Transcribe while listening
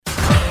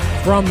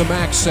From the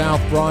MaxxSouth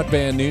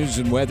Broadband News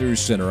and Weather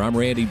Center, I'm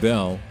Randy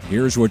Bell.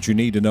 Here's what you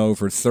need to know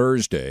for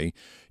Thursday.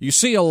 You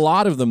see a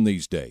lot of them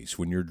these days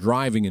when you're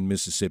driving in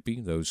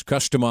Mississippi, those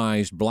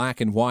customized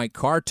black and white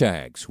car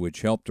tags,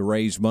 which help to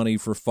raise money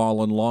for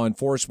fallen law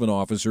enforcement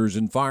officers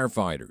and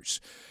firefighters.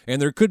 And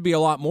there could be a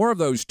lot more of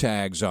those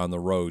tags on the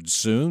roads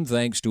soon,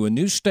 thanks to a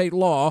new state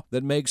law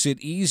that makes it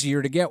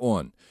easier to get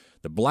one.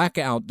 The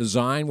blackout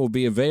design will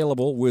be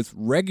available with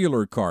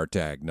regular car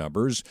tag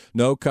numbers,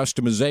 no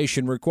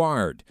customization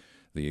required.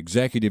 The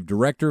executive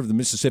director of the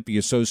Mississippi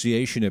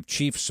Association of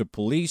Chiefs of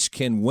Police,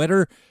 Ken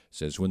Winter,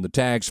 says when the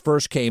tags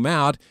first came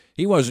out,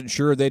 he wasn't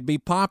sure they'd be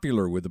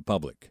popular with the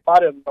public. I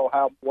didn't know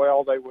how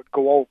well they would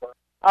go over.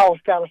 I was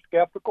kind of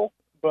skeptical,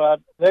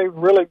 but they've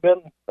really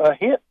been a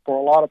hit for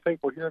a lot of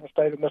people here in the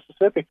state of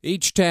Mississippi.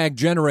 Each tag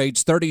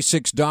generates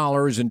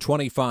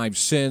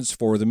 $36.25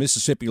 for the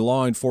Mississippi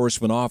Law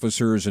Enforcement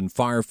Officers and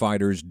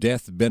Firefighters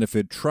Death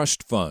Benefit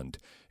Trust Fund,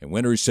 and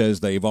Winter says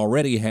they've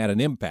already had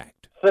an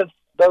impact. Since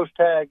those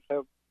tags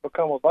have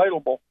become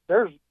available,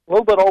 there's a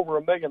little bit over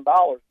 $1 million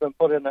been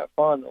put in that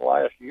fund in the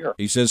last year.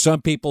 He says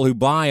some people who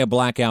buy a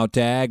blackout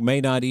tag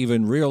may not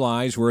even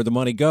realize where the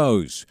money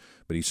goes,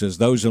 but he says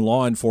those in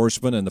law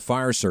enforcement and the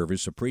fire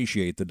service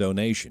appreciate the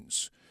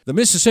donations. The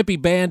Mississippi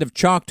Band of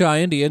Choctaw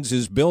Indians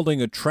is building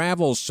a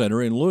travel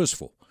center in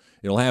Louisville.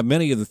 It'll have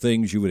many of the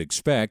things you would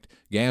expect: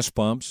 gas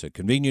pumps, a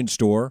convenience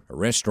store, a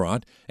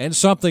restaurant, and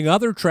something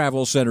other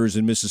travel centers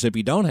in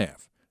Mississippi don't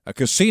have: a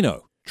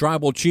casino.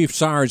 Tribal Chief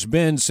Cyrus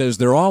Ben says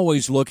they're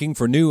always looking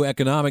for new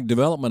economic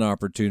development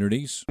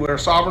opportunities. We're a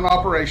sovereign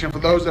operation for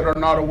those that are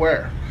not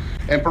aware,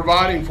 and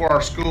providing for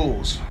our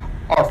schools,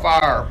 our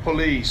fire,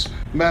 police,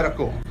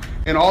 medical,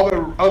 and all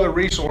the other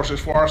resources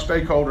for our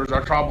stakeholders,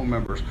 our tribal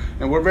members.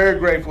 And we're very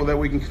grateful that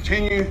we can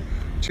continue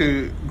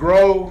to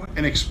grow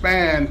and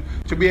expand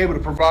to be able to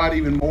provide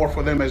even more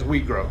for them as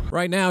we grow.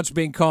 Right now it's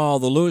being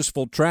called the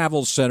Louisville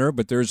Travel Center,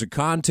 but there's a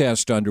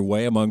contest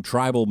underway among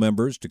tribal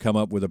members to come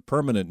up with a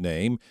permanent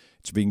name.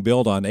 It's being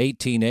built on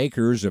 18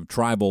 acres of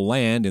tribal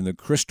land in the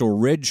Crystal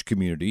Ridge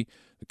community.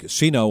 The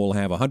casino will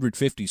have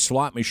 150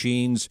 slot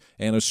machines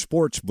and a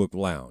sports book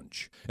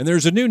lounge. And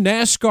there's a new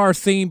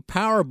NASCAR-themed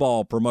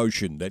Powerball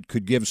promotion that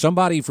could give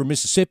somebody from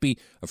Mississippi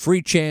a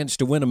free chance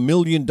to win $1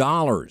 million.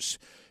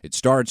 It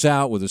starts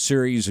out with a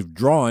series of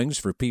drawings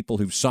for people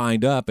who've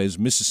signed up as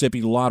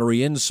Mississippi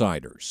Lottery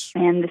insiders.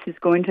 And this is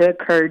going to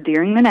occur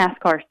during the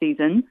NASCAR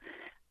season.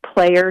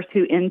 Players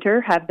who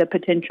enter have the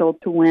potential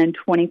to win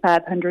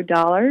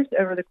 $2,500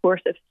 over the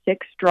course of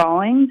 6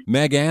 drawings.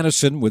 Meg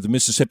Anderson with the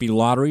Mississippi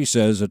Lottery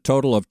says a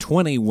total of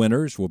 20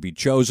 winners will be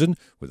chosen,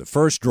 with the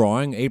first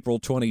drawing April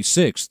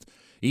 26th.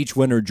 Each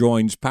winner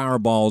joins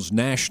Powerball's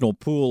national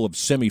pool of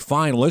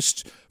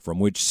semifinalists, from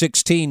which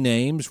 16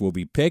 names will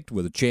be picked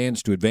with a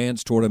chance to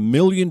advance toward $1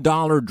 million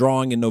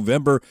drawing in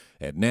November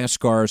at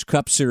NASCAR's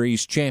Cup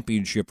Series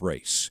championship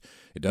race.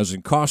 It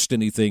doesn't cost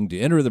anything to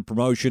enter the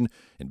promotion,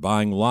 and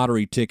buying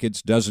lottery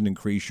tickets doesn't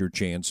increase your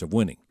chance of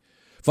winning.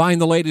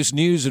 Find the latest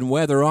news and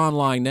weather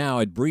online now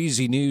at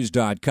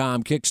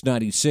breezynews.com,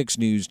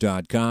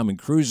 kicks96news.com, and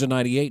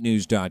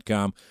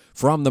cruisin98news.com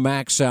from the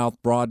MaxxSouth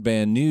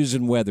Broadband News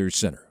and Weather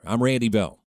Center. I'm Randy Bell.